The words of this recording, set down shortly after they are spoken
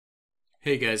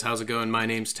Hey guys, how's it going? My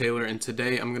name's Taylor, and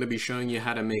today I'm going to be showing you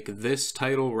how to make this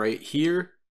title right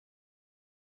here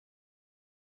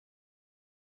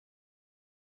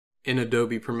in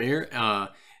Adobe Premiere.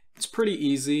 It's pretty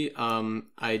easy.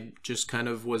 I just kind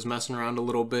of was messing around a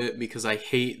little bit because I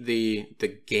hate the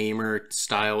gamer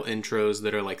style intros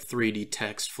that are like 3D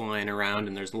text flying around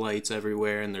and there's lights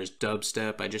everywhere and there's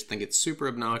dubstep. I just think it's super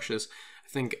obnoxious.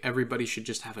 I think everybody should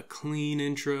just have a clean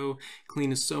intro.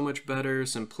 Clean is so much better.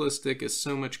 Simplistic is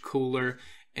so much cooler.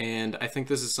 And I think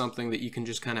this is something that you can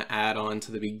just kind of add on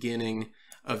to the beginning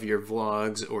of your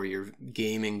vlogs or your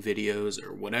gaming videos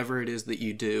or whatever it is that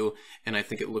you do, and I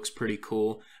think it looks pretty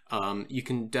cool. You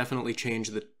can definitely change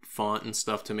the font and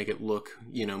stuff to make it look,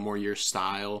 you know, more your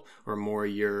style or more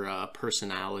your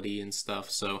personality and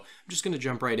stuff. So I'm just going to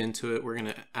jump right into it. We're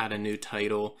going to add a new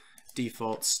title,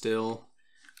 default still.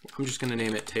 I'm just going to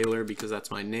name it Taylor because that's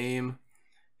my name,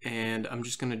 and I'm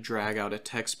just going to drag out a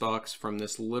text box from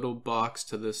this little box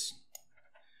to this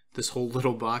whole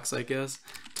little box, I guess.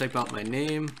 Type out my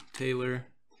name, Taylor,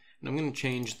 and I'm going to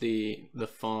change the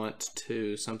font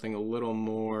to something a little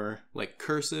more like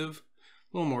cursive.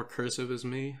 A little more cursive as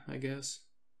me, I guess.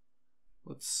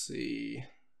 Let's see.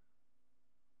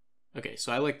 Okay,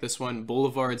 so I like this one,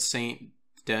 Boulevard St.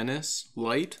 Denis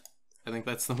Light. I think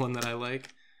that's the one that I like.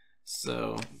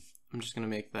 So I'm just going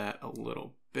to make that a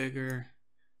little bigger,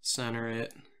 center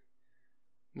it,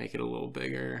 make it a little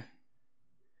bigger.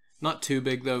 Not too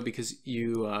big though, because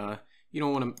you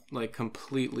don't want to like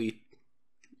completely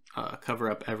cover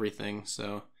up everything.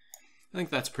 So I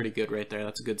think that's pretty good right there.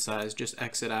 That's a good size. Just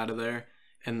exit out of there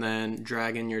and then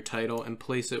drag in your title and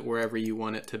place it wherever you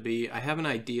want it to be. I have an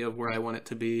idea of where I want it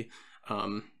to be.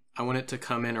 I want it to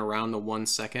come in around the 1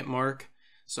 second mark.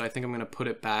 So I think I'm going to put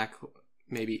it back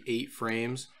maybe 8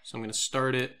 frames. So I'm going to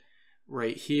start it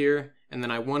right here, and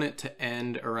then I want it to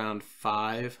end around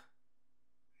 5.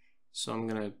 So I'm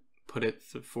going to put it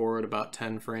forward about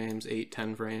 10 frames, 8,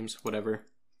 10 frames, whatever.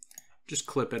 Just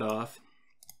clip it off,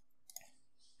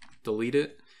 delete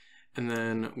it, and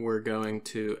then we're going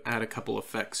to add a couple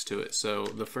effects to it. So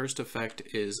the first effect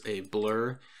is a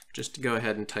blur. Just go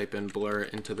ahead and type in blur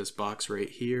into this box right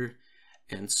here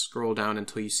and scroll down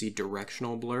until you see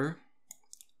directional blur.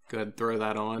 Go ahead and throw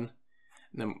that on.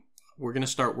 And then we're going to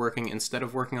start working, instead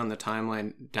of working on the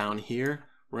timeline down here,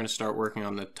 we're going to start working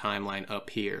on the timeline up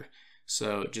here.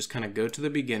 So just kind of go to the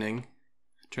beginning,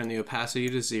 turn the opacity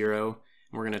to 0,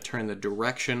 and we're going to turn the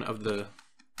direction of the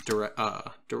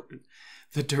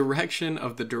direction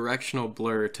of the directional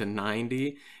blur to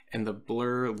 90 and the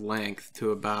blur length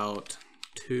to about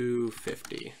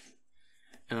 250.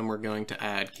 And then we're going to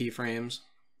add keyframes.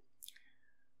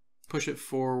 Push it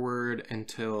forward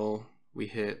until we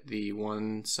hit the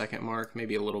 1 second mark,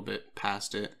 maybe a little bit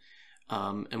past it.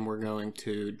 And we're going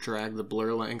to drag the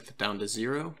blur length down to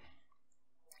 0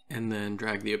 and then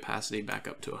drag the opacity back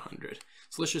up to 100.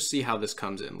 So let's just see how this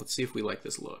comes in. Let's see if we like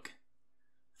this look.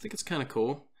 I think it's kind of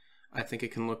cool. I think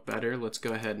it can look better. Let's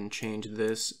go ahead and change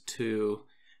this to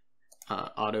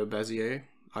auto Bezier,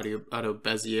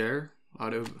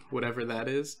 whatever that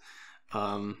is.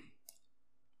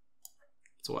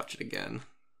 Let's watch it again.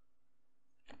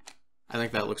 I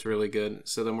think that looks really good.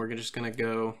 So then we're just gonna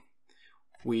go,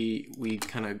 we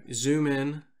kind of zoom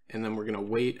in, and then we're gonna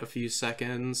wait a few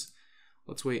seconds.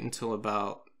 Let's wait until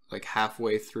about like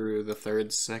halfway through the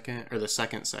 3rd second, or the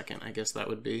 2nd second, I guess that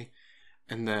would be.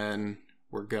 And then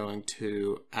we're going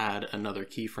to add another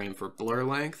keyframe for blur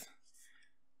length.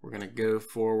 We're gonna go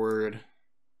forward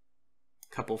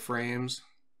a couple frames,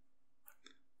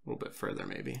 a little bit further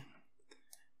maybe.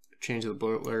 Change the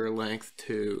blur length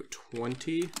to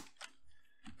 20.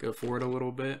 Go forward a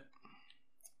little bit.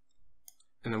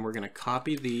 And then we're going to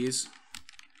copy these,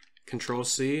 Control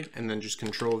C, and then just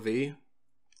Control V.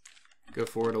 Go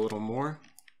forward a little more.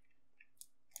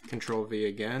 Control V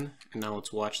again. And now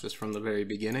let's watch this from the very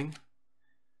beginning.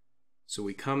 So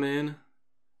we come in,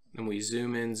 and we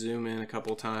zoom in a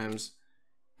couple times,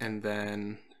 and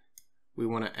then we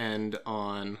want to end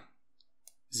on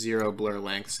 0 blur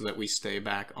length so that we stay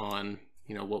back on,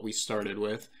 you know, what we started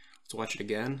with. Let's watch it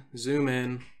again. Zoom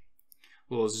in,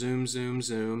 a little zoom, zoom,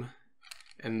 zoom,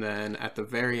 and then at the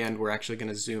very end we're actually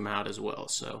going to zoom out as well.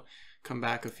 So come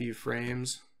back a few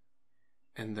frames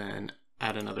and then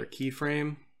add another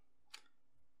keyframe.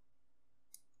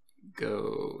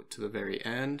 Go to the very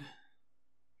end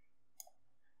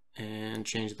and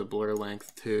change the blur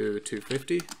length to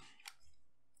 250.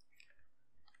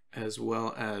 As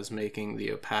well as making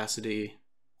the opacity,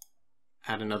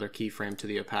 add another keyframe to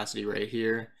the opacity right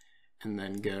here, and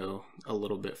then go a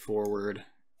little bit forward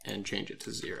and change it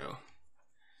to 0.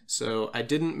 So I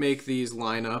didn't make these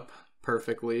line up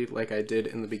perfectly like I did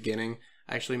in the beginning.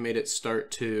 I actually made it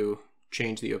start to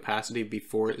change the opacity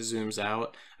before it zooms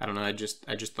out. I don't know, I just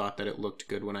thought that it looked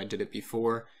good when I did it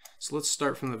before. So let's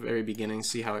start from the very beginning,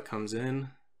 see how it comes in.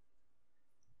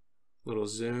 Little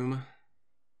zoom,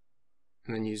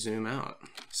 and then you zoom out.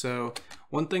 So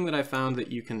one thing that I found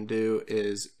that you can do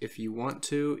is, if you want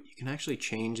to, you can actually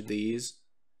change these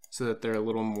so that they're a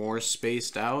little more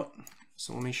spaced out.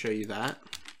 So let me show you that.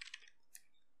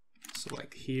 So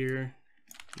like here,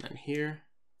 and then here.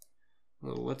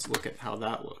 Well, let's look at how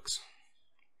that looks.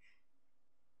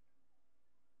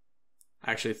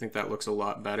 I actually think that looks a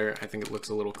lot better. I think it looks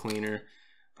a little cleaner.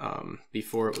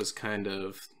 Before it was kind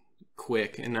of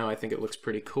quick, and now I think it looks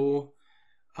pretty cool.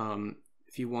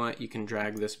 If you want, you can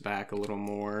drag this back a little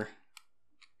more.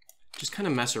 Just kind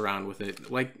of mess around with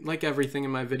it. Like everything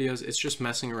in my videos, it's just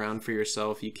messing around for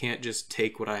yourself. You can't just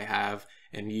take what I have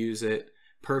and use it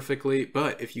perfectly,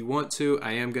 but if you want to,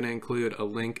 I am going to include a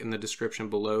link in the description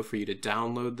below for you to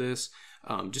download this.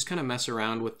 Just kind of mess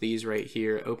around with these right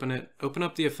here. Open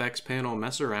up the effects panel,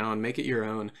 mess around, make it your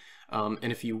own.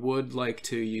 And if you would like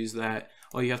to use that,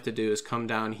 all you have to do is come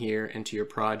down here into your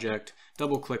project,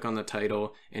 double click on the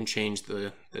title, and change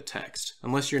the text.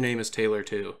 Unless your name is Taylor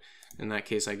too. In that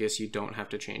case, I guess you don't have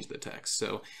to change the text.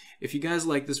 So if you guys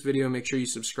like this video, make sure you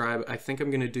subscribe. I think I'm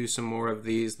going to do some more of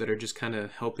these that are just kind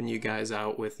of helping you guys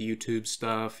out with YouTube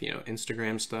stuff, you know,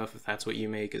 Instagram stuff, if that's what you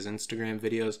make, is Instagram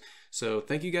videos. So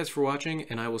thank you guys for watching,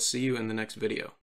 and I will see you in the next video.